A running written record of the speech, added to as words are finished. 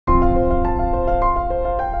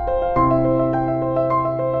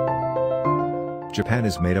Japan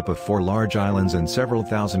is made up of 4 large islands and several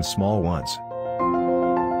thousand small ones.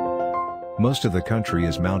 Most of the country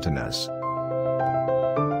is mountainous.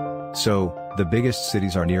 So, the biggest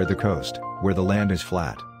cities are near the coast, where the land is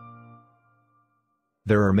flat.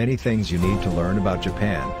 There are many things you need to learn about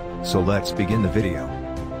Japan, so let's begin the video.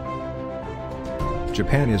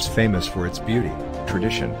 Japan is famous for its beauty,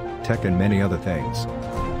 tradition, tech and many other things.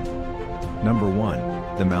 Number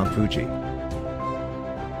 1, the Mount Fuji.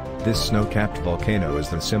 This snow-capped volcano is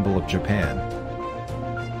the symbol of Japan.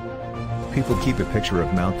 People keep a picture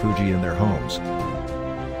of Mount Fuji in their homes.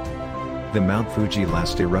 The Mount Fuji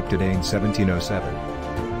last erupted in 1707.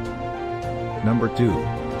 Number 2,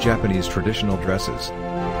 Japanese traditional dresses.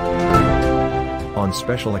 On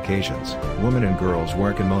special occasions, women and girls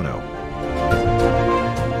wear kimono.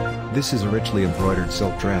 This is a richly embroidered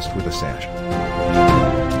silk dress with a sash.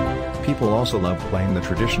 People also love playing the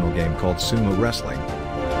traditional game called sumo wrestling.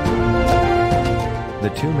 The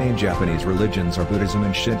 2 main Japanese religions are Buddhism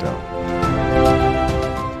and Shinto.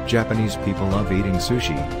 Japanese people love eating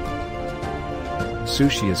sushi.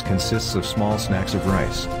 Sushi consists of small snacks of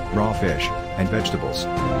rice, raw fish, and vegetables.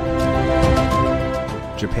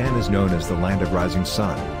 Japan is known as the land of rising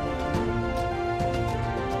sun.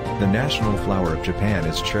 The national flower of Japan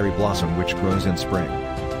is cherry blossom, which grows in spring.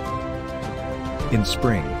 In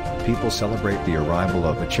spring, people celebrate the arrival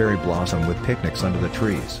of the cherry blossom with picnics under the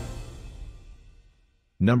trees.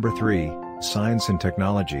 Number 3, Science and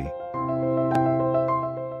Technology.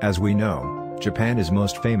 As we know, Japan is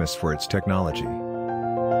most famous for its technology.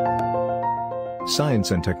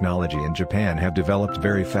 Science and technology in Japan have developed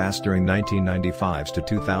very fast during 1995s to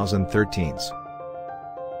 2013s.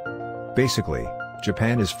 Basically,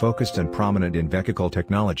 Japan is focused and prominent in vehicle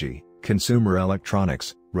technology, consumer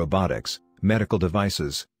electronics, robotics, medical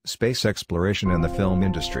devices, space exploration and the film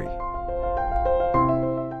industry.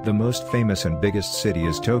 The most famous and biggest city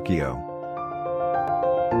is Tokyo.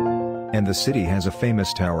 And the city has a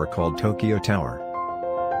famous tower called Tokyo Tower.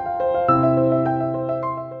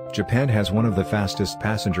 Japan has one of the fastest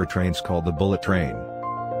passenger trains called the bullet train.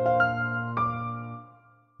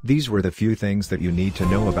 These were the few things that you need to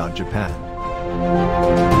know about Japan.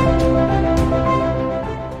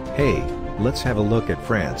 Hey, let's have a look at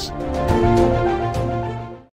France.